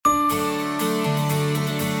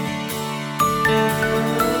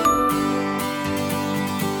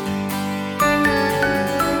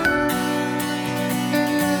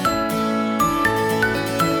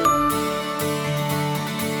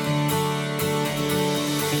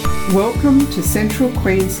Welcome to Central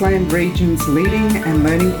Queensland Region's Leading and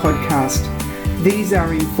Learning podcast. These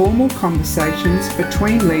are informal conversations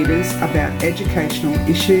between leaders about educational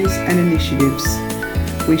issues and initiatives.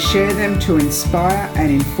 We share them to inspire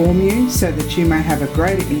and inform you so that you may have a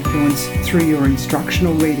greater influence through your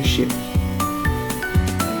instructional leadership.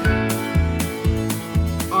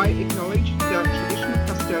 I acknowledge the traditional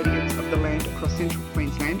custodians of the land across Central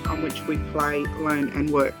Queensland on which we play, learn and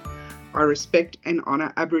work. I respect and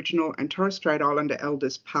honour Aboriginal and Torres Strait Islander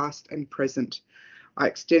elders past and present. I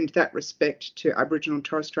extend that respect to Aboriginal and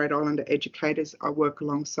Torres Strait Islander educators I work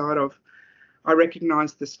alongside of. I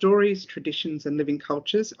recognise the stories, traditions and living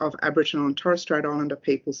cultures of Aboriginal and Torres Strait Islander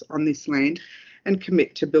peoples on this land and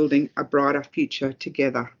commit to building a brighter future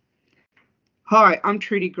together. Hi, I'm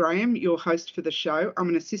Trudy Graham, your host for the show. I'm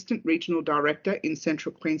an Assistant Regional Director in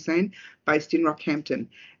Central Queensland based in Rockhampton.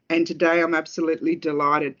 And today I'm absolutely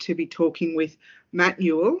delighted to be talking with Matt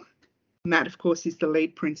Newell. Matt, of course, is the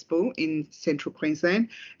lead principal in Central Queensland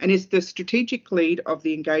and is the strategic lead of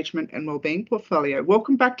the Engagement and Wellbeing Portfolio.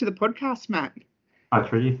 Welcome back to the podcast, Matt. Hi,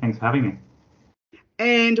 Trudy. Thanks for having me.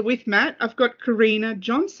 And with Matt, I've got Karina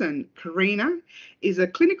Johnson. Karina is a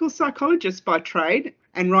clinical psychologist by trade,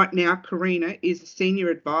 and right now Karina is a senior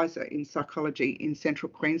advisor in psychology in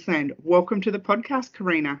Central Queensland. Welcome to the podcast,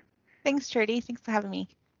 Karina. Thanks, Trudy. Thanks for having me.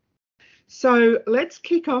 So let's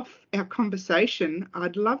kick off our conversation.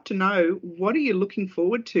 I'd love to know, what are you looking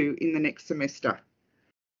forward to in the next semester?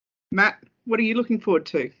 Matt, what are you looking forward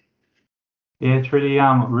to? Yeah, Trudy,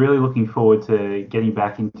 I'm really looking forward to getting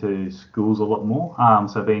back into schools a lot more.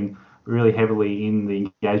 So I've been really heavily in the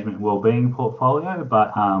engagement and wellbeing portfolio,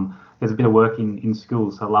 but there's a bit of work in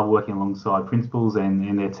schools. I love working alongside principals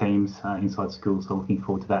and their teams inside schools. So looking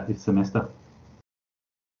forward to that this semester.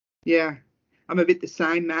 Yeah, I'm a bit the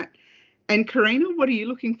same, Matt. And Karina, what are you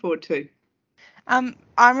looking forward to? I'm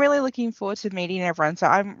really looking forward to meeting everyone. So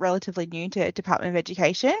I'm relatively new to Department of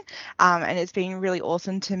Education, and it's been really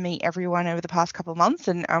awesome to meet everyone over the past couple of months.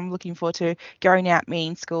 And I'm looking forward to going out,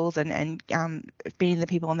 meeting schools and meeting the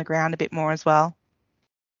people on the ground a bit more as well.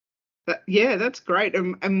 Yeah, that's great.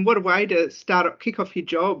 And what a way to kick off your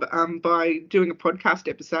job by doing a podcast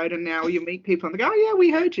episode, and now you meet people and they go, oh yeah, we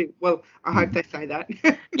heard you. Well, I hope they say that.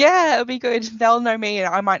 Yeah, it'll be good. They'll know me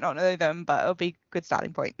and I might not know them, but it'll be a good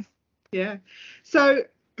starting point. Yeah. So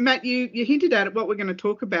Matt, you hinted at it. What we're going to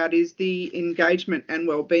talk about is the engagement and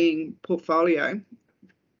wellbeing portfolio.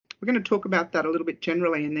 We're going to talk about that a little bit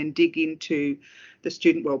generally and then dig into the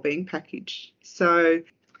student wellbeing package. So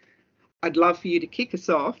I'd love for you to kick us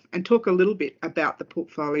off and talk a little bit about the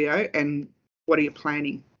portfolio and what are you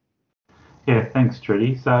planning? Yeah, thanks,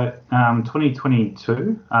 Trudy. So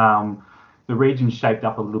 2022, the region shaped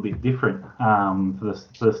up a little bit different for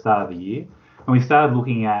the start of the year. And we started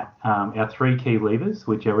looking at our three key levers,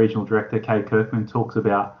 which our Regional Director, Kay Kirkman, talks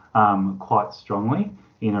about quite strongly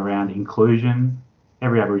in around inclusion,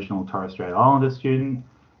 every Aboriginal and Torres Strait Islander student,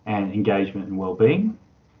 and engagement and wellbeing.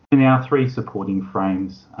 And our three supporting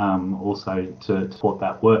frames also to support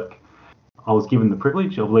that work. I was given the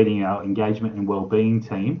privilege of leading our engagement and wellbeing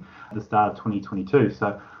team at the start of 2022.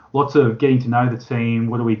 So lots of getting to know the team.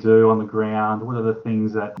 What do we do on the ground? What are the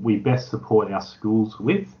things that we best support our schools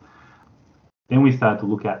with? Then we started to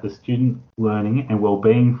look at the Student Learning and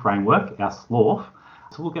Wellbeing Framework, our SLORF,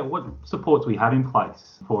 to look at what supports we have in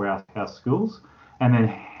place for our schools, and then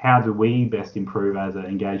how do we best improve as an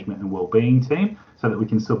engagement and wellbeing team so that we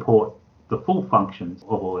can support the full functions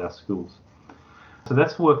of all our schools. So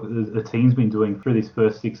that's work that the team's been doing through these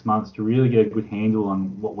first 6 months to really get a good handle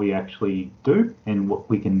on what we actually do and what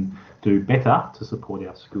we can do better to support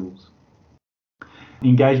our schools. The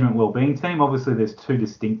engagement wellbeing team, obviously there's two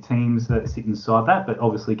distinct teams that sit inside that, but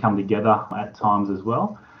obviously come together at times as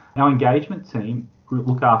well. Our engagement team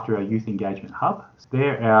look after our Youth Engagement Hub.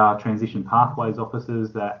 They're our transition pathways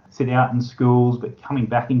officers that sit out in schools, but coming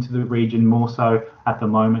back into the region more so at the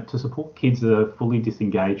moment to support kids that are fully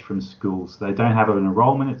disengaged from schools. They don't have an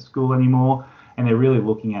enrolment at school anymore, and they're really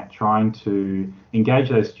looking at trying to engage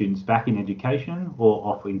those students back in education or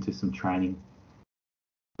off into some training.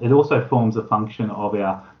 It also forms a function of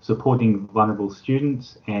our supporting vulnerable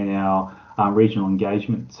students and our regional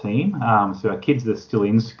engagement team. So our kids that are still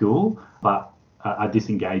in school but are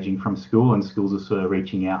disengaging from school, and schools are sort of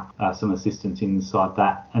reaching out some assistance inside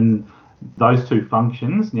that. And those two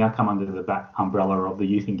functions now come under the umbrella of the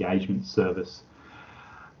Youth Engagement Service.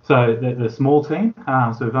 So the small team,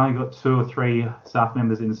 so we've only got 2 or 3 staff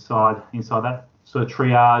members inside that, sort of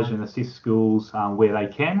triage and assist schools where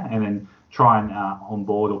they can, and then try and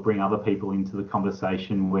onboard or bring other people into the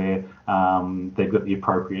conversation where they've got the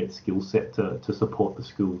appropriate skill set to support the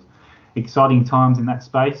schools. exciting times in that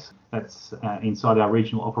space. That's inside our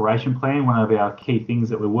regional operation plan. One of our key things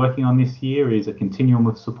that we're working on this year is a continuum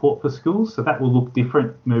of support for schools. So that will look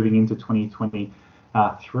different moving into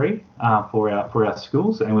 2023 for our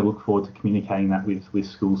schools, and we look forward to communicating that with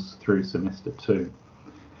schools through semester 2.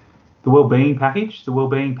 The wellbeing package.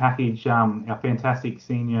 Our fantastic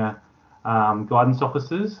senior guidance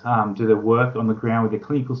officers do their work on the ground with the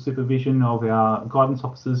clinical supervision of our guidance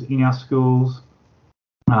officers in our schools,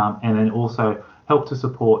 and then also help to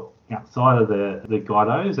support outside of the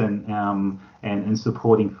guidos and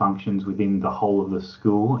supporting functions within the whole of the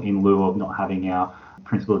school in lieu of not having our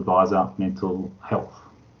principal advisor mental health.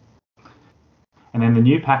 And then the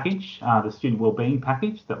new package, the student wellbeing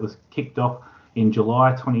package that was kicked off in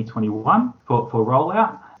July 2021 for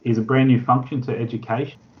rollout, is a brand new function to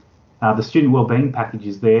education. The student wellbeing package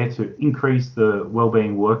is there to increase the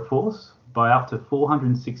wellbeing workforce by up to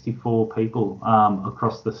 464 people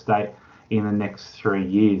across the state in the next 3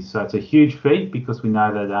 years. So it's a huge feat because we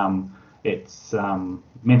know that it's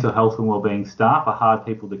mental health and wellbeing staff are hard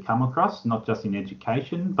people to come across, not just in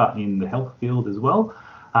education, but in the health field as well.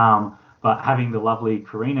 But having the lovely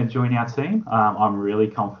Karina join our team, I'm really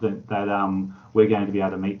confident that we're going to be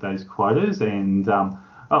able to meet those quotas. And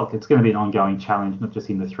it's going to be an ongoing challenge, not just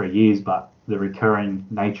in the 3 years, but the recurring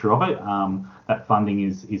nature of it. That funding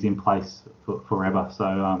is in place for forever.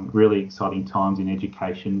 So really exciting times in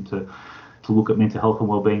education to look at mental health and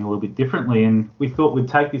wellbeing a little bit differently. And we thought we'd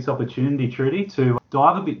take this opportunity, Trudy, to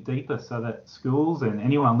dive a bit deeper so that schools and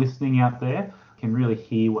anyone listening out there can really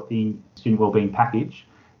hear what the student wellbeing package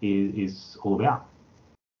is all about.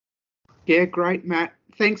 Yeah, great, Matt.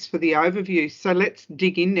 Thanks for the overview. So let's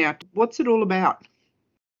dig in now. What's it all about?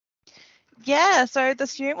 Yeah, so the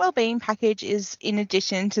student wellbeing package is in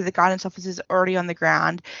addition to the guidance officers already on the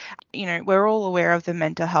ground. We're all aware of the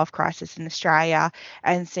mental health crisis in Australia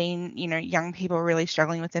and seeing, young people really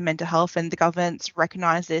struggling with their mental health, and the government's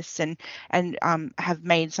recognised this and have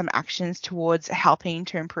made some actions towards helping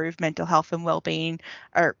to improve mental health and wellbeing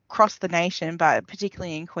across the nation, but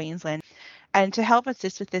particularly in Queensland. And to help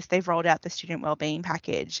assist with this, they've rolled out the student wellbeing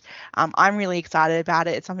package. I'm really excited about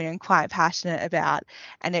it. It's something I'm quite passionate about,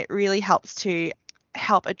 and it really helps to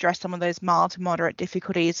help address some of those mild to moderate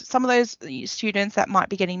difficulties, some of those students that might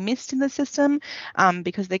be getting missed in the system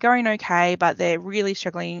because they're going okay, but they're really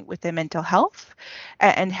struggling with their mental health,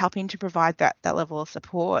 and helping to provide that level of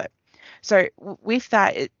support. So with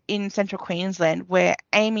that, in Central Queensland, we're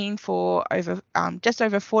aiming for just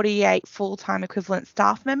over 48 full-time equivalent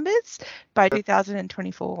staff members by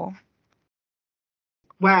 2024.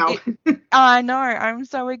 Wow. I know, I'm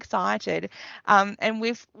so excited. And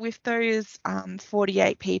with those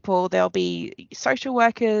 48 people, there'll be social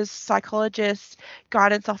workers, psychologists,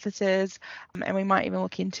 guidance officers, and we might even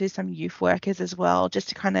look into some youth workers as well, just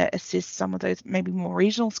to kind of assist some of those maybe more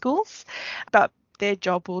regional schools. But their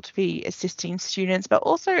job will to be assisting students, but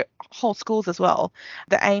also whole schools as well.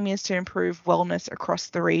 The aim is to improve wellness across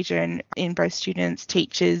the region in both students,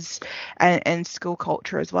 teachers, and school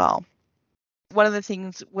culture as well. One of the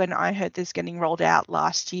things when I heard this getting rolled out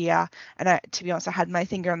last year, and to be honest, I had my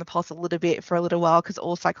finger on the pulse a little bit for a little while because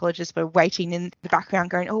all psychologists were waiting in the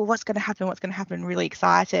background going, oh, what's going to happen, really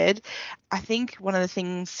excited. I think one of the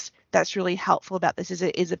things that's really helpful about this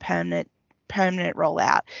is a permanent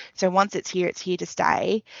rollout. So once it's here to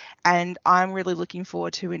stay. And I'm really looking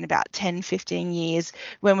forward to, in about 10, 15 years,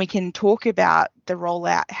 when we can talk about the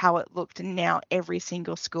rollout, how it looked, and now every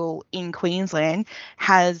single school in Queensland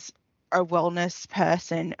has a wellness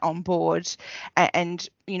person on board. And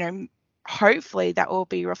hopefully that will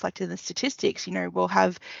be reflected in the statistics. We'll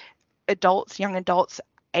have young adults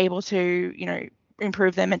able to,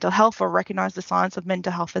 improve their mental health or recognise the signs of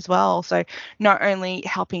mental health as well. So not only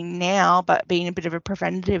helping now, but being a bit of a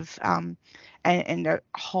preventative and a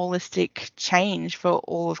holistic change for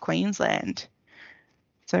all of Queensland.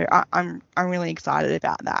 So I'm really excited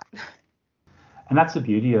about that. And that's the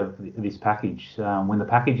beauty of this package. When the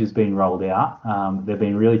package has been rolled out, they've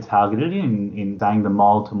been really targeted in saying the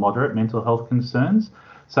mild to moderate mental health concerns,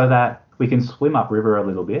 so that we can swim upriver a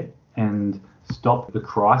little bit and stop the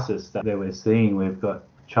crisis that we're seeing. We've got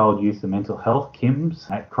child, youth and mental health, KIMS,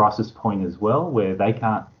 at crisis point as well, where they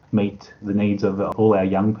can't meet the needs of all our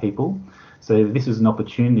young people. So this is an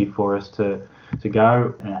opportunity for us to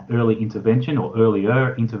go early intervention or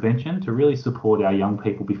earlier intervention to really support our young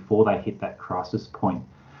people before they hit that crisis point.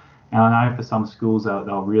 And I know for some schools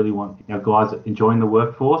they'll really want our guys enjoying the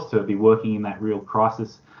workforce to be working in that real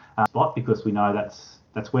crisis spot, because we know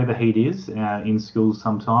that's where the heat is in schools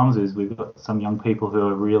sometimes, is we've got some young people who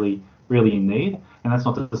are really, really in need. And that's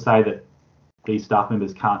not to say that these staff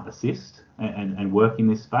members can't assist and work in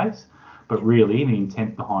this space. But really, the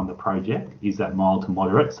intent behind the project is that mild to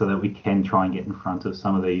moderate, so that we can try and get in front of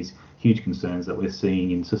some of these huge concerns that we're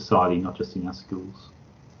seeing in society, not just in our schools.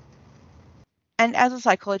 And as a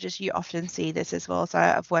psychologist, you often see this as well. So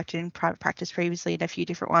I've worked in private practice previously in a few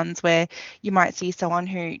different ones where you might see someone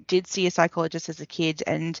who did see a psychologist as a kid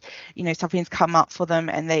and, something's come up for them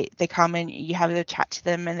and they come and you have a chat to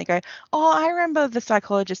them and they go, oh, I remember the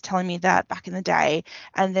psychologist telling me that back in the day.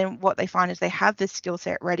 And then what they find is they have this skill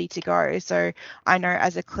set ready to go. So I know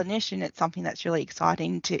as a clinician, it's something that's really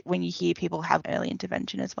exciting when you hear people have early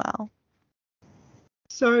intervention as well.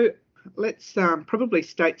 So let's probably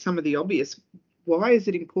state some of the obvious. Why is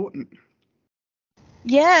it important?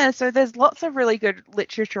 Yeah, so there's lots of really good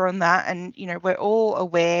literature on that. And, we're all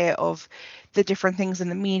aware of the different things in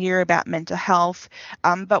the media about mental health.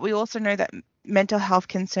 But we also know that mental health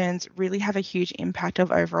concerns really have a huge impact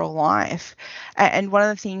of overall life. And one of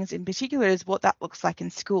the things in particular is what that looks like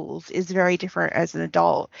in schools is very different as an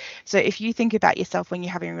adult. So if you think about yourself when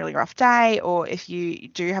you're having a really rough day, or if you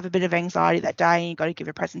do have a bit of anxiety that day and you've got to give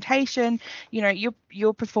a presentation,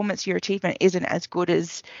 your performance, your achievement isn't as good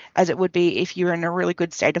as it would be if you're in a really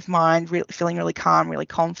good state of mind, feeling really calm, really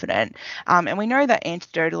confident. And we know that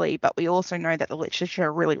anecdotally, but we also know that the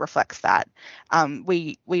literature really reflects that.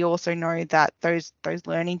 We also know that those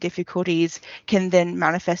learning difficulties can then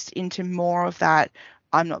manifest into more of that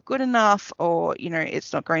I'm not good enough, or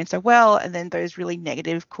it's not going so well, and then those really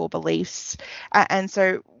negative core beliefs. And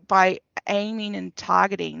so by aiming and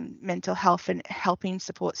targeting mental health and helping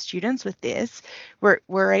support students with this,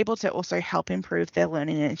 we're able to also help improve their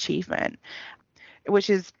learning and achievement, which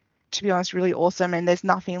is, to be honest, really awesome. And there's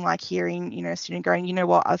nothing like hearing, a student going, you know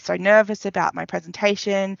what, I was so nervous about my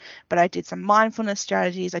presentation, but I did some mindfulness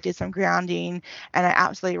strategies, I did some grounding, and I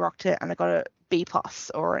absolutely rocked it, and I got a B+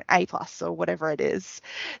 or an A+ or whatever it is.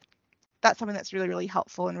 That's something that's really, really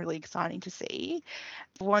helpful and really exciting to see.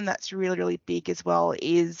 One that's really, really big as well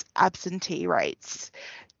is absentee rates.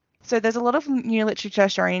 So there's a lot of new literature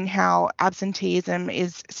showing how absenteeism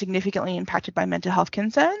is significantly impacted by mental health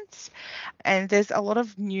concerns. And there's a lot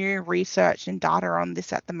of new research and data on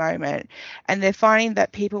this at the moment. And they're finding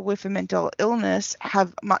that people with a mental illness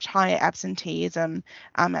have much higher absenteeism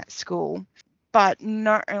at school. But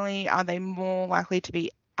not only are they more likely to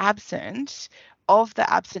be absent, of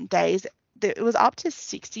the absent days, it was up to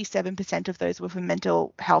 67% of those with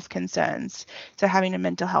mental health concerns, so having a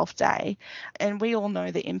mental health day. And we all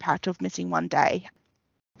know the impact of missing one day.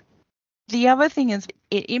 The other thing is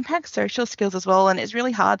it impacts social skills as well, and it's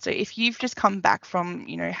really hard. So if you've just come back from,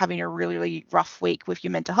 having a really, really rough week with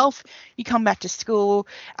your mental health, you come back to school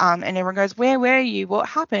and everyone goes, where were you? What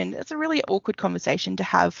happened? It's a really awkward conversation to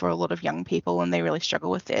have for a lot of young people, and they really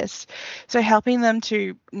struggle with this. So helping them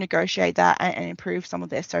to negotiate that and improve some of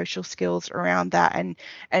their social skills around that,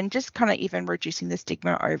 and just kind of even reducing the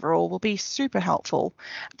stigma overall will be super helpful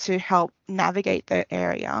to help navigate the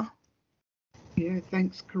area. Yeah,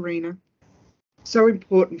 thanks, Karina. So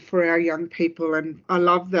important for our young people, and I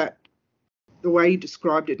love that the way you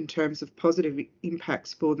described it in terms of positive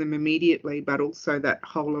impacts for them immediately, but also that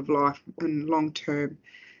whole of life and long term,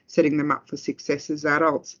 setting them up for success as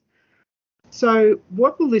adults. So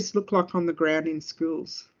what will this look like on the ground in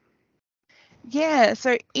schools? Yeah,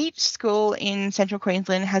 so each school in Central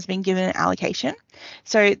Queensland has been given an allocation.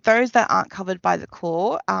 So those that aren't covered by the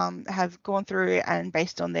CLAW have gone through, and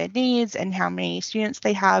based on their needs and how many students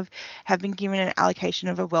they have been given an allocation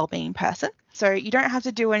of a wellbeing person. So you don't have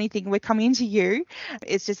to do anything. We're coming to you.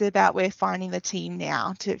 It's just about we're finding the team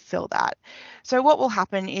now to fill that. So what will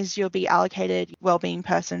happen is you'll be allocated wellbeing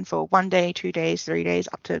person for 1 day, 2 days, 3 days,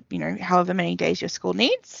 up to, however many days your school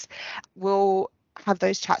needs. We'll have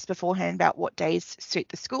those chats beforehand about what days suit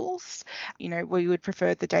the schools. We would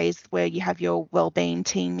prefer the days where you have your wellbeing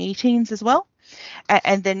team meetings as well,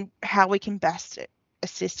 and then how we can best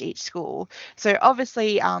assist each school. So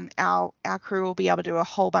obviously our crew will be able to do a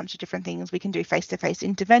whole bunch of different things. We can do face-to-face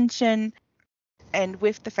intervention, and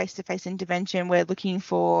with the face-to-face intervention, we're looking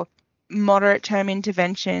for moderate term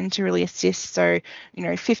intervention to really assist. So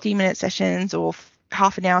 50-minute sessions or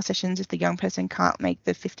half an hour sessions if the young person can't make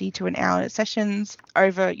the 50 to an hour sessions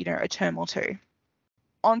over, a term or two.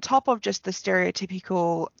 On top of just the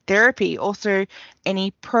stereotypical therapy, also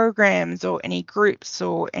any programs or any groups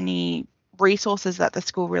or any resources that the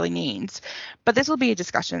school really needs. But this will be a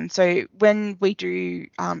discussion. So when we do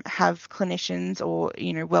have clinicians or,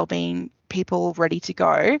 wellbeing people ready to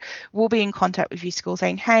go, we'll be in contact with your school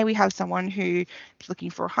saying, hey, we have someone who's looking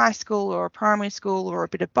for a high school or a primary school or a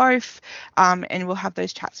bit of both. And we'll have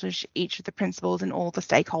those chats with each of the principals and all the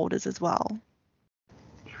stakeholders as well.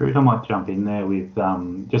 Trude, I might jump in there with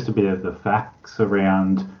just a bit of the facts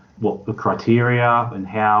around what the criteria and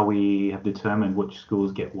how we have determined which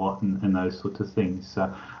schools get what and those sorts of things.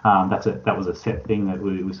 So that was a set thing that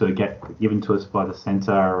we sort of get given to us by the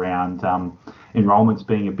centre around enrolments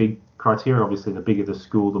being a big criteria. Obviously, the bigger the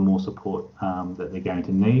school, the more support that they're going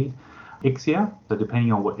to need. EXIA, so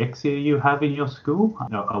depending on what EXIA you have in your school,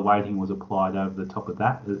 a weighting was applied over the top of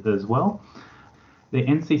that as well. The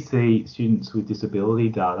NCC students with disability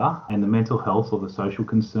data and the mental health or the social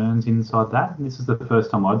concerns inside that. And this is the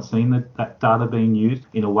first time I'd seen that data being used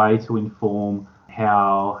in a way to inform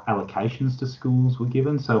how allocations to schools were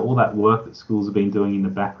given. So all that work that schools have been doing in the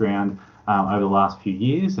background over the last few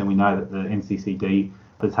years, and we know that the NCCD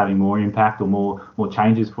is having more impact or more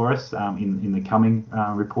changes for us in the coming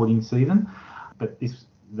reporting season. But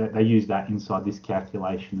they use that inside this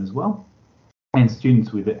calculation as well. And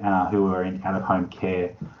students with who are in out-of-home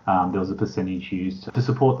care, there was a percentage used to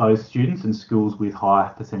support those students, and schools with high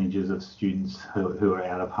percentages of students who are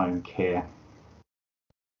out-of-home care.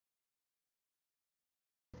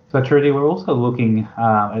 So Trudy, we're also looking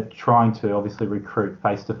at trying to obviously recruit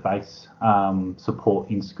face-to-face support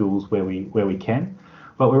in schools where we can.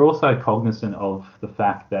 But we're also cognizant of the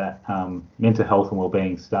fact that mental health and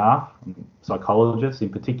wellbeing staff, psychologists in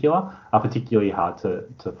particular, are particularly hard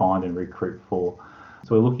to find and recruit for.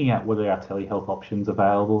 So we're looking at what are our telehealth options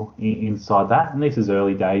available inside that. And this is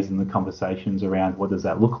early days in the conversations around what does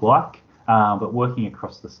that look like. But working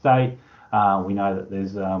across the state, we know that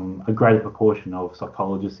there's a greater proportion of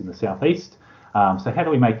psychologists in the southeast. So how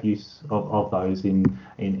do we make use of those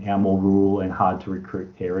in our more rural and hard to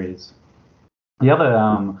recruit areas? The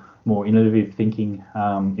other more innovative thinking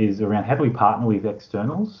is around how do we partner with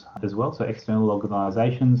externals as well, so external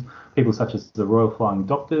organisations, people such as the Royal Flying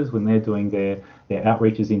Doctors when they're doing their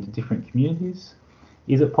outreaches into different communities.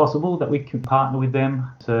 Is it possible that we can partner with them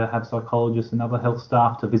to have psychologists and other health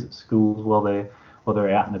staff to visit schools while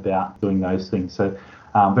they're out and about doing those things? So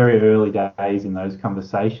very early days in those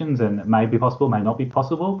conversations, and it may be possible, may not be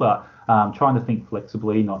possible, but trying to think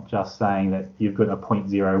flexibly, not just saying that you've got a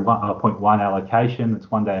 0.1 allocation,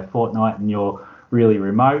 it's 1 day a fortnight and you're really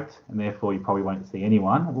remote and therefore you probably won't see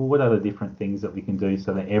anyone. Well, what are the different things that we can do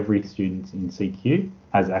so that every student in CQ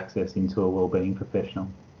has access into a wellbeing professional?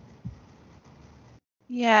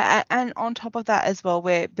 Yeah, and on top of that as well,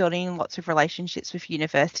 we're building lots of relationships with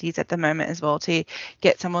universities at the moment as well to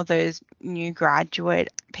get some of those new graduate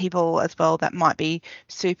people as well that might be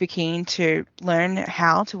super keen to learn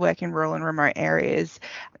how to work in rural and remote areas.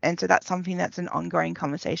 And so that's something that's an ongoing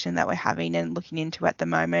conversation that we're having and looking into at the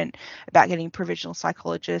moment about getting provisional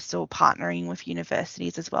psychologists or partnering with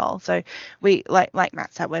universities as well. So we, like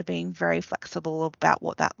Matt said, we're being very flexible about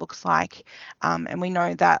what that looks like. And we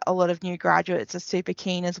know that a lot of new graduates are super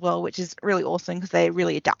keen as well, which is really awesome because they're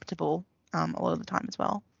really adaptable a lot of the time as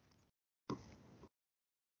well.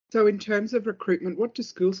 So in terms of recruitment, what do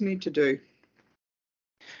schools need to do?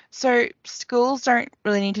 So schools don't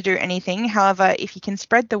really need to do anything. However, if you can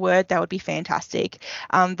spread the word, that would be fantastic.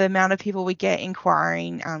 The amount of people we get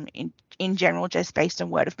inquiring in general just based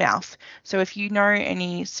on word of mouth. So if you know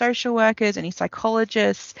any social workers, any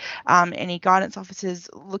psychologists, any guidance officers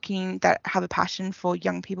looking that have a passion for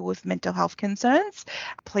young people with mental health concerns,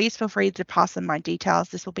 please feel free to pass them my details.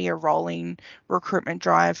 This will be a rolling recruitment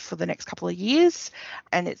drive for the next couple of years,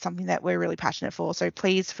 and it's something that we're really passionate for. So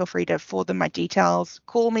please feel free to forward them my details,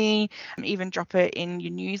 call me, even drop it in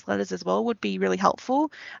your newsletters as well would be really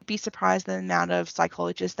helpful. Be surprised the amount of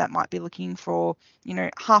psychologists that might be looking for,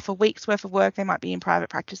 half a week's worth of work. They might be in private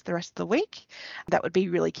practice the rest of the week. That would be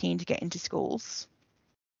really keen to get into schools.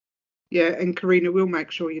 Yeah, and Karina, we'll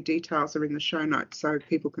make sure your details are in the show notes so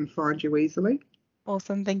people can find you easily.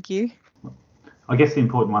 Awesome, thank you. I guess the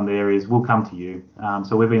important one there is we'll come to you.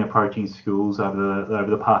 So we've been approaching schools over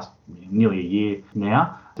the past nearly a year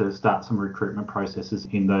now to start some recruitment processes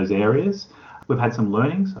in those areas. We've had some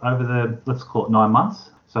learnings over the, let's call it 9 months.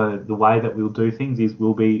 So the way that we'll do things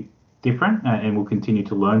will be different, and we'll continue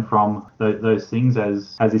to learn from those things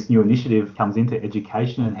as this new initiative comes into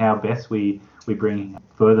education and how best we bring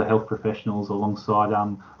further health professionals alongside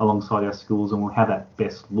our schools, and how that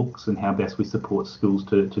best looks and how best we support schools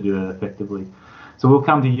to do that effectively. So we'll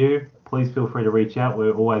come to you. Please feel free to reach out.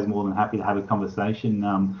 We're always more than happy to have a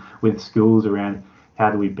conversation with schools around how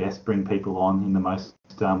do we best bring people on in the most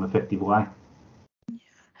effective way.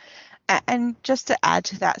 And just to add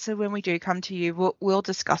to that, so when we do come to you, we'll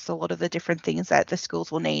discuss a lot of the different things that the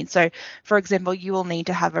schools will need. So, for example, you will need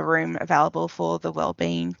to have a room available for the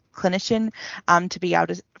wellbeing clinician to be able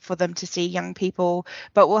to, for them to see young people.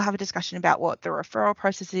 But we'll have a discussion about what the referral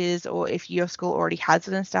process is, or if your school already has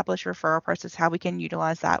an established referral process, how we can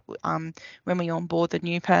utilize that when we onboard the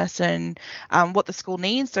new person, what the school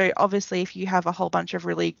needs. So obviously, if you have a whole bunch of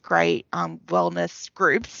really great wellness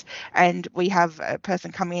groups and we have a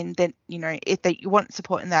person come in, then, you know, if you want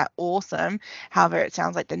support in that, awesome. However, it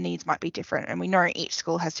sounds like the needs might be different, and we know each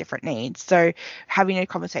school has different needs. So having a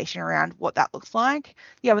conversation around what that looks like.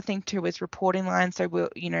 The other thing too is reporting lines. So we'll,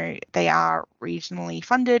 you know, they are regionally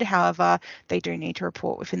funded. However, they do need to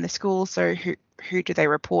report within the school. So who do they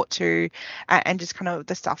report to, and just kind of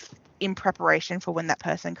the stuff in preparation for when that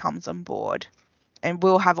person comes on board. And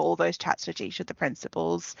we'll have all those chats with each of the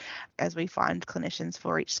principals as we find clinicians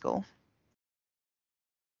for each school.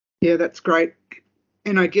 Yeah, that's great.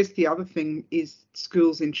 And I guess the other thing is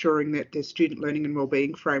schools ensuring that their student learning and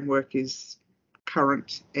wellbeing framework is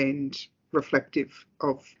current and reflective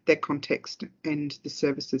of their context and the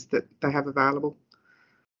services that they have available.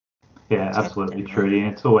 Yeah, absolutely, Trudy.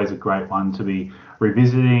 And it's always a great one to be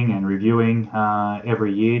revisiting and reviewing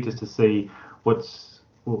every year, just to see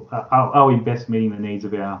are we best meeting the needs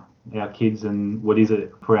of our kids, and what is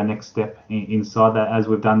it for our next step inside that, as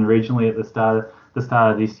we've done regionally at the start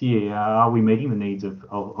of this year. Are we meeting the needs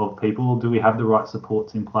of people? Do we have the right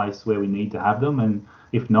supports in place where we need to have them? And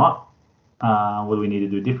if not, what do we need to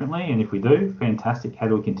do differently? And if we do, fantastic. How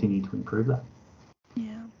do we continue to improve that?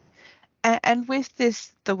 Yeah. And with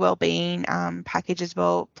the wellbeing package as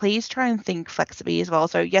well, please try and think flexibly as well.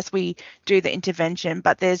 So yes, we do the intervention,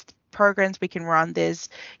 but there's programs we can run. There's,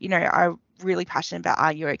 you know, I'm really passionate about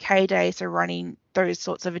Are You OK Day, so running those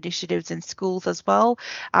sorts of initiatives in schools as well,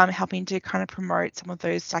 helping to kind of promote some of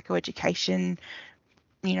those psychoeducation,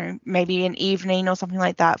 you know, maybe an evening or something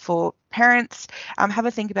like that for parents. Have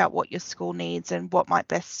a think about what your school needs and what might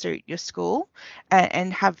best suit your school,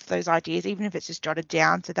 and have those ideas, even if it's just jotted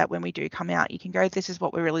down, so that when we do come out, you can go, this is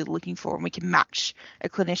what we're really looking for, and we can match a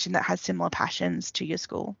clinician that has similar passions to your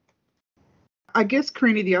school. I guess,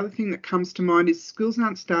 Karina, the other thing that comes to mind is schools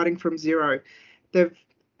aren't starting from zero.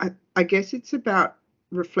 I guess it's about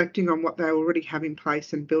reflecting on what they already have in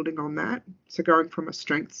place and building on that. So going from a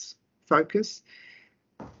strengths focus.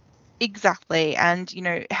 Exactly. And, you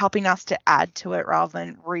know, helping us to add to it rather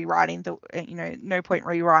than rewriting no point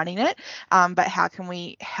rewriting it. But how can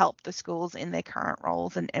we help the schools in their current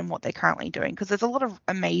roles and what they're currently doing? Because there's a lot of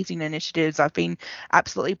amazing initiatives. I've been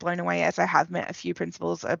absolutely blown away as I have met a few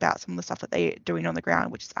principals about some of the stuff that they're doing on the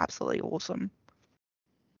ground, which is absolutely awesome.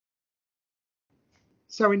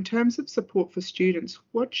 So in terms of support for students,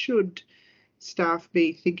 what should staff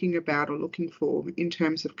be thinking about or looking for in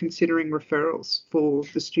terms of considering referrals for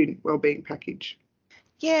the student wellbeing package?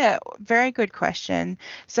 Yeah, very good question.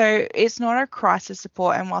 So it's not a crisis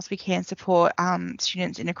support, and whilst we can support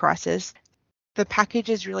students in a crisis, the package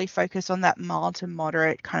is really focused on that mild to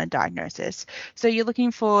moderate kind of diagnosis. So you're looking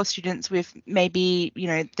for students with maybe, you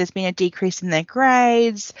know, there's been a decrease in their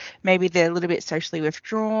grades, maybe they're a little bit socially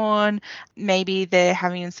withdrawn, maybe they're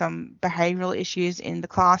having some behavioural issues in the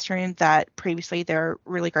classroom that previously they're a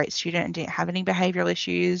really great student and didn't have any behavioural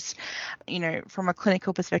issues. You know, from a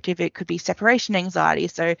clinical perspective, it could be separation anxiety.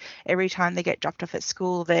 So every time they get dropped off at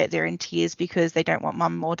school, they're in tears because they don't want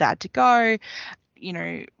mum or dad to go. You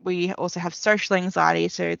know, we also have social anxiety,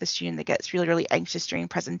 so the student that gets really, really anxious during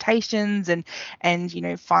presentations and you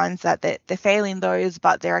know, finds that they're failing those,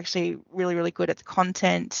 but they're actually really, really good at the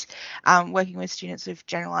content. Working with students with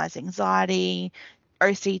generalized anxiety,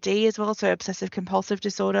 OCD as well, so obsessive compulsive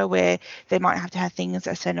disorder, where they might have to have things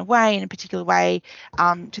a certain way, in a particular way,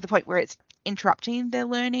 to the point where it's interrupting their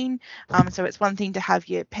learning. So it's one thing to have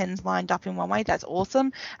your pens lined up in one way, that's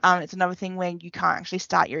awesome. It's another thing when you can't actually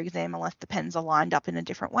start your exam unless the pens are lined up in a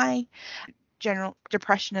different way. General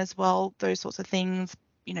depression as well, those sorts of things,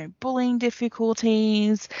 you know, bullying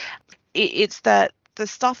difficulties. It's that the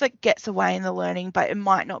stuff that gets away in the learning, but it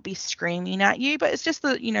might not be screaming at you, but it's just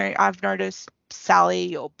that, you know, I've noticed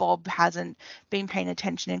Sally or Bob hasn't been paying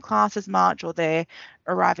attention in class as much, or they're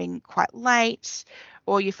arriving quite late,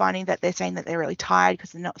 or you're finding that they're saying that they're really tired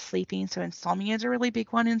because they're not sleeping. So insomnia is a really big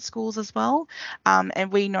one in schools as well.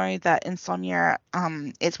 And we know that insomnia,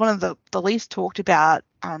 it's one of the least talked about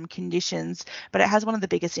conditions, but it has one of the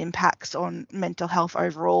biggest impacts on mental health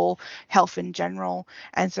overall, health in general.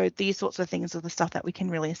 And so these sorts of things are the stuff that we can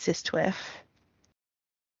really assist with.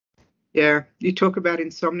 Yeah, you talk about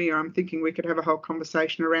insomnia. I'm thinking we could have a whole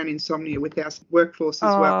conversation around insomnia with our workforce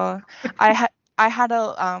as well. I had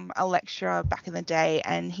a lecturer back in the day,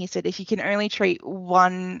 and he said if you can only treat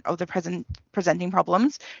one of the presenting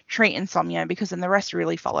problems, treat insomnia, because then the rest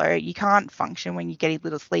really follow. You can't function when you're getting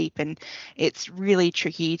little sleep, and it's really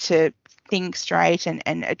tricky to think straight and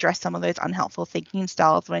address some of those unhelpful thinking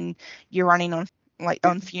styles when you're running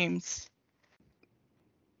on fumes.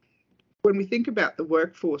 When we think about the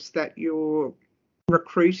workforce that you're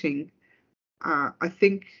recruiting, I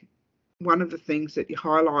think one of the things that you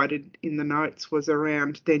highlighted in the notes was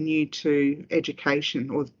around they're new to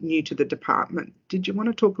education or new to the department. Did you want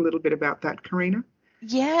to talk a little bit about that, Karina?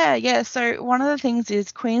 Yeah. So one of the things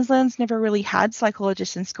is Queensland's never really had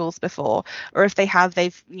psychologists in schools before, or if they have,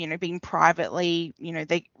 they've, been privately,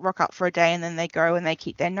 they rock up for a day and then they go and they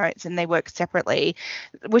keep their notes and they work separately,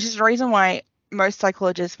 which is the reason why most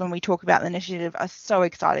psychologists, when we talk about the initiative, are so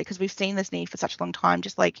excited, because we've seen this need for such a long time,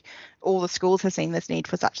 just like all the schools have seen this need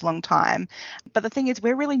for such a long time. But the thing is,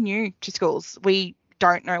 we're really new to schools. We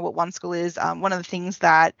don't know what One School is. One of the things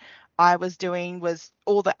that I was doing was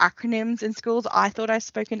all the acronyms in schools. I thought I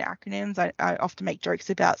spoke in acronyms. I often make jokes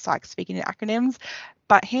about psych speaking in acronyms,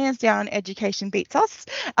 but hands down, education beats us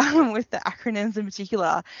with the acronyms in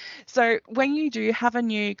particular. So when you do have a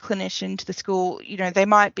new clinician to the school, they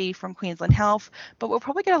might be from Queensland Health, but we'll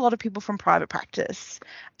probably get a lot of people from private practice.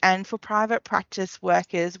 And for private practice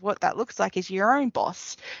workers, what that looks like is your own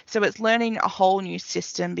boss. So it's learning a whole new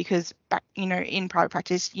system, because in private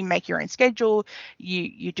practice, you make your own schedule,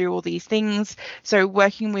 you do all these things. So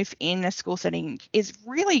working within a school setting is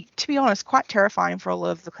really, to be honest, quite terrifying for a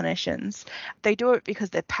lot of the clinicians. They do it because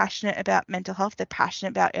they're passionate about mental health, they're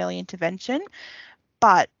passionate about early intervention,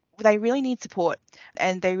 but they really need support,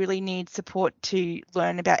 and they really need support to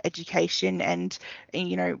learn about education. And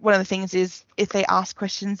one of the things is, if they ask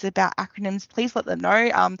questions about acronyms, please let them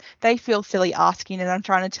know. They feel silly asking, and I'm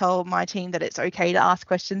trying to tell my team that it's okay to ask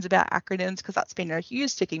questions about acronyms, because that's been a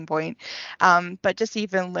huge sticking point. But just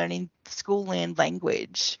even learning school land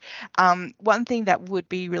language. One thing that would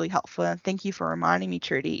be really helpful, and thank you for reminding me,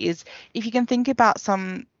 Trudy, is if you can think about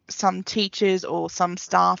some teachers or some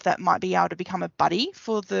staff that might be able to become a buddy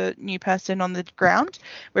for the new person on the ground.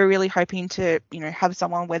 We're really hoping to, have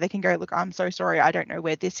someone where they can go, look, I'm so sorry, I don't know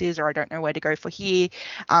where this is, or I don't know where to go for here.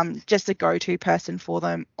 Just a go-to person for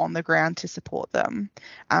them on the ground to support them.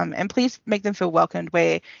 And please make them feel welcomed.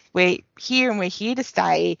 We're here, and we're here to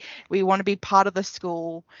stay. We want to be part of the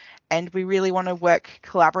school, and we really want to work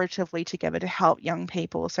collaboratively together to help young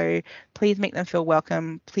people. So please make them feel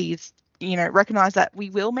welcome. Please recognize that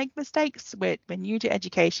we will make mistakes. We're new to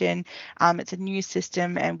education. It's a new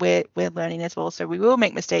system, and we're learning as well. So we will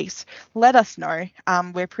make mistakes. Let us know.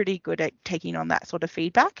 We're pretty good at taking on that sort of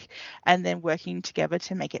feedback and then working together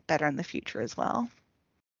to make it better in the future as well.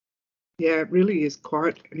 Yeah, it really is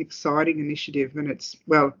quite an exciting initiative, and it's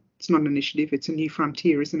not an initiative, it's a new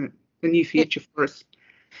frontier, isn't it? A new future for us.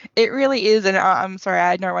 It really is, and I'm sorry,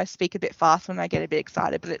 I know I speak a bit fast when I get a bit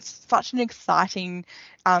excited, but it's such an exciting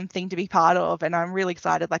thing to be part of, and I'm really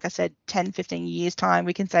excited. Like I said, 10, 15 years time,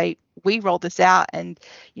 we can say we rolled this out, and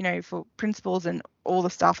for principals and all the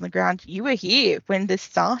staff on the ground, you were here when this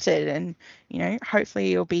started, and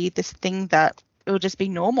hopefully it'll be this thing that it'll just be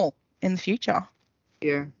normal in the future.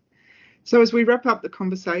 Yeah. So as we wrap up the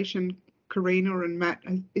conversation, Karina and Matt,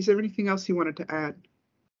 is there anything else you wanted to add?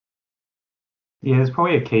 Yeah, there's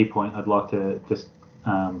probably a key point I'd like to just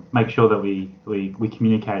make sure that we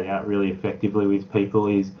communicate out really effectively with people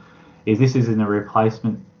is this isn't a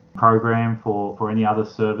replacement program for any other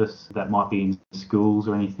service that might be in schools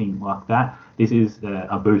or anything like that. This is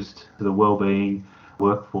a boost to the wellbeing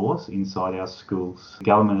workforce inside our schools. The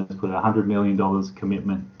government has put $100 million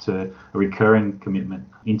commitment, to a recurring commitment,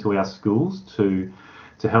 into our schools to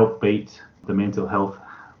help beat the mental health.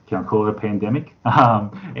 Can I call it a pandemic?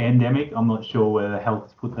 Endemic. I'm not sure whether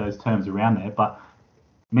health put those terms around there, but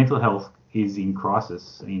mental health is in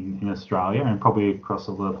crisis in Australia and probably across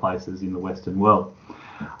a lot of places in the Western world.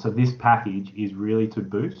 So this package is really to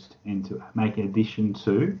boost and to make an addition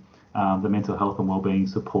to the mental health and wellbeing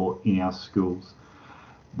support in our schools.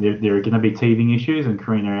 There are going to be teething issues, and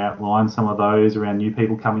Karina outlined some of those around new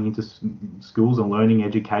people coming into schools and learning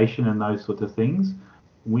education and those sorts of things.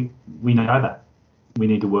 We know that. We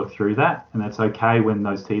need to work through that, and that's okay. When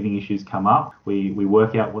those teething issues come up, we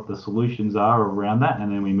work out what the solutions are around that, and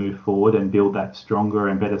then we move forward and build that stronger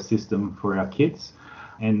and better system for our kids.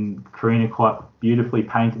 And Karina quite beautifully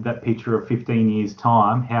painted that picture of 15 years'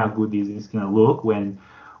 time. How good is this going to look when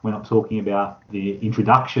we're not talking about the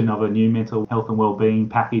introduction of a new mental health and wellbeing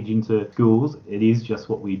package into schools? It is just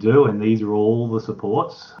what we do, and these are all the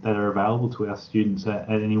supports that are available to our students at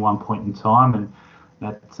any one point in time. And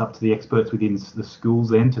that's up to the experts within the schools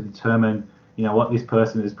then to determine what this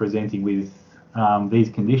person is presenting with these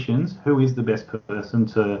conditions, who is the best person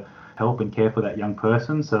to help and care for that young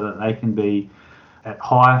person so that they can be at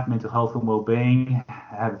high mental health and well-being,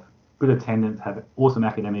 have good attendance, have awesome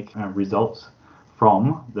academic results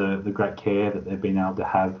from the great care that they've been able to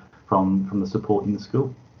have from the support in the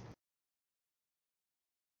school.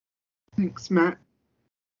 Thanks, Matt.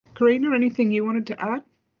 Karina, anything you wanted to add?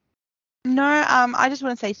 No, I just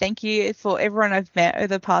want to say thank you for everyone I've met over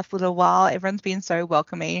the past little while. Everyone's been so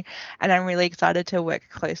welcoming, and I'm really excited to work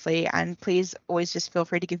closely. And please always just feel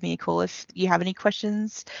free to give me a call if you have any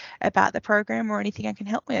questions about the program or anything I can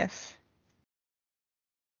help with.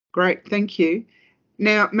 Great, thank you.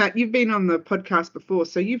 Now, Matt, you've been on the podcast before,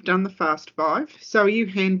 so you've done the Fast Five. So are you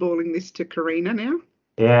handballing this to Karina now?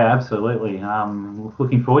 Yeah, absolutely.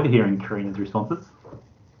 Looking forward to hearing Karina's responses.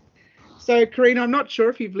 So, Karina, I'm not sure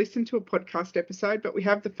if you've listened to a podcast episode, but we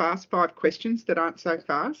have the Fast Five questions that aren't so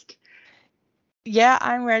fast. Yeah,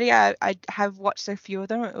 I'm ready. I have watched a few of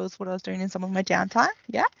them. It was what I was doing in some of my downtime.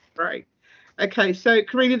 Yeah. Great. Okay, so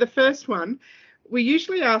Karina, the first one, we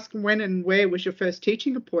usually ask when and where was your first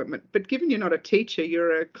teaching appointment, but given you're not a teacher,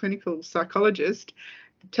 you're a clinical psychologist,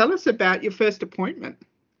 tell us about your first appointment.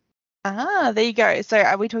 There you go. So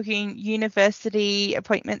are we talking university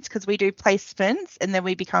appointments because we do placements and then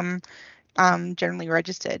we become generally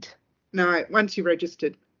registered? No, once you're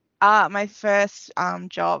registered. My first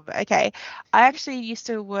job. Okay. I actually used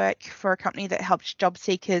to work for a company that helped job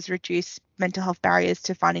seekers reduce mental health barriers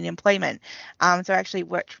to finding employment. So I actually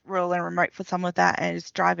worked rural and remote for some of that and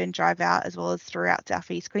just drive in, drive out, as well as throughout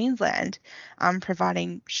Southeast Queensland,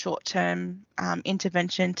 providing short-term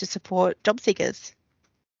intervention to support job seekers.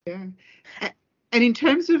 Yeah. And in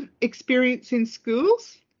terms of experience in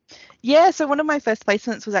schools? Yeah, so one of my first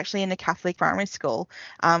placements was actually in a Catholic primary school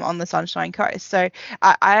on the Sunshine Coast. So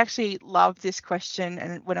I actually love this question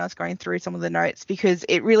and when I was going through some of the notes because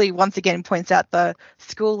it really once again points out the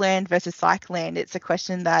school land versus psych land. It's a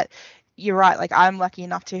question that you're right, like I'm lucky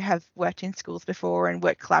enough to have worked in schools before and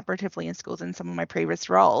worked collaboratively in schools in some of my previous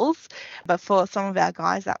roles. But for some of our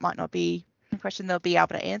guys, that might not be a question they'll be able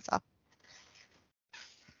to answer.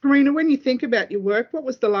 Karina, when you think about your work, what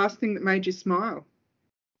was the last thing that made you smile?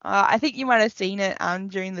 I think you might have seen it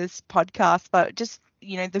during this podcast, but just,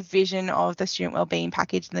 the vision of the student wellbeing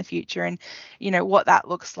package in the future and, what that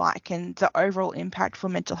looks like and the overall impact for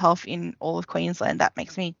mental health in all of Queensland, that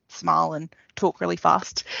makes me smile and talk really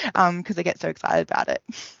fast because I get so excited about it.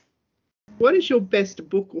 What is your best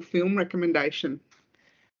book or film recommendation?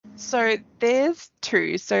 So there's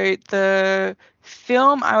two. So the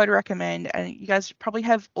film I would recommend, and you guys probably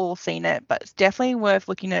have all seen it, but it's definitely worth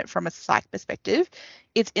looking at from a psych perspective.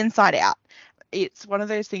 It's Inside Out. It's one of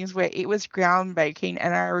those things where it was groundbreaking,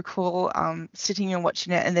 and I recall sitting and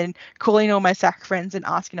watching it and then calling all my SAC friends and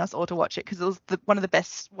asking us all to watch it because it was one of the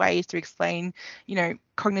best ways to explain,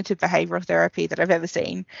 cognitive behavioral therapy that I've ever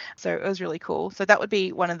seen. So it was really cool. So that would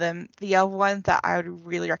be one of them. The other one that I would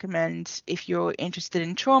really recommend if you're interested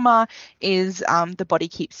in trauma is The Body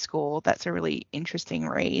Keeps Score. That's a really interesting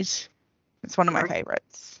read. It's one of my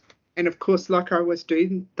favorites. And of course, like I always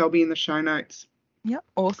do, they'll be in the show notes. Yep,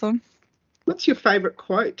 awesome. What's your favourite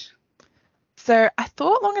quote? So I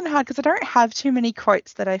thought long and hard because I don't have too many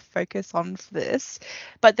quotes that I focus on for this,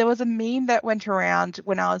 but there was a meme that went around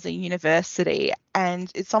when I was in university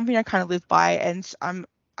and it's something I kind of live by, and I'm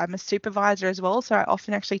a supervisor as well, so I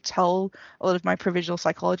often actually tell a lot of my provisional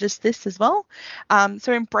psychologists this as well.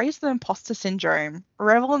 So embrace the imposter syndrome.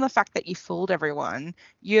 Revel in the fact that you fooled everyone.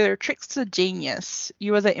 You're a trickster genius.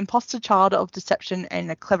 You are the imposter child of deception and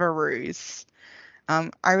a clever ruse.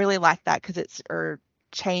 I really like that because it's a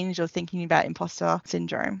change of thinking about imposter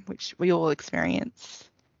syndrome, which we all experience.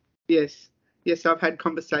 Yes, I've had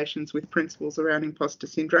conversations with principals around imposter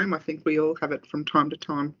syndrome. I think we all have it from time to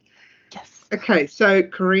time. Yes. Okay, so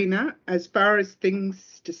Karina, as far as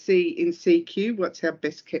things to see in CQ, what's our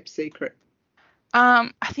best kept secret? I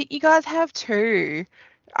think you guys have two.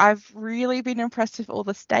 I've really been impressed with all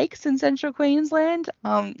the steaks in Central Queensland.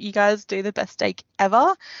 You guys do the best steak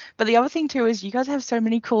ever. But the other thing too is you guys have so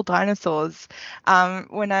many cool dinosaurs.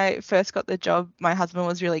 When I first got the job, my husband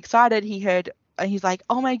was really excited. He's like,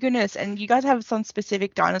 oh my goodness. And you guys have some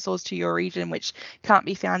specific dinosaurs to your region, which can't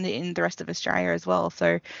be found in the rest of Australia as well.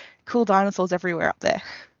 So cool dinosaurs everywhere up there.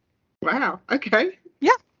 Wow. Okay.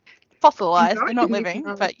 Yeah. Fossilized. They're not living,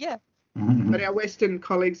 but yeah. But our Western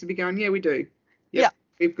colleagues will be going, yeah, we do. Yep. Yeah.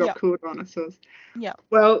 We've got cool dinosaurs. Yeah.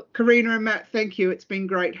 Well, Karina and Matt, thank you. It's been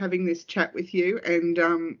great having this chat with you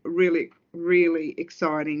and really, really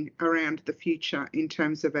exciting around the future in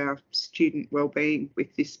terms of our student wellbeing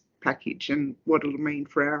with this package and what it'll mean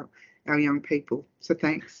for our young people. So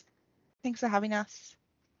thanks. Thanks for having us.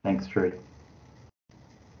 Thanks, Trudy.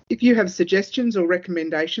 If you have suggestions or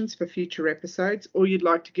recommendations for future episodes, or you'd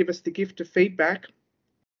like to give us the gift of feedback,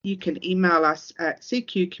 you can email us at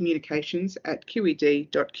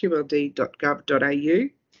cqcommunications@qed.qld.gov.au.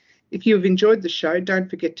 If you have enjoyed the show, don't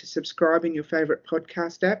forget to subscribe in your favourite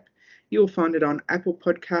podcast app. You'll find it on Apple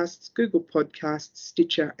Podcasts, Google Podcasts,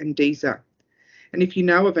 Stitcher and Deezer. And if you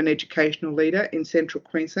know of an educational leader in Central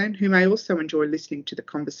Queensland who may also enjoy listening to the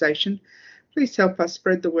conversation, please help us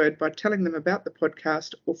spread the word by telling them about the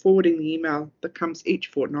podcast or forwarding the email that comes each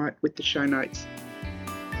fortnight with the show notes.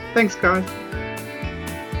 Thanks, guys.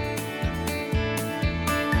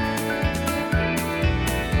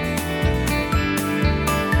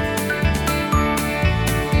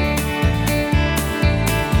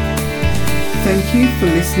 Thank you for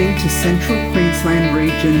listening to Central Queensland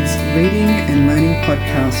Region's Reading and Learning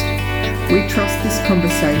Podcast. We trust this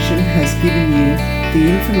conversation has given you the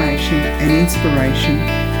information and inspiration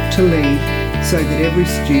to lead so that every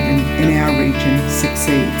student in our region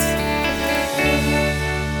succeeds.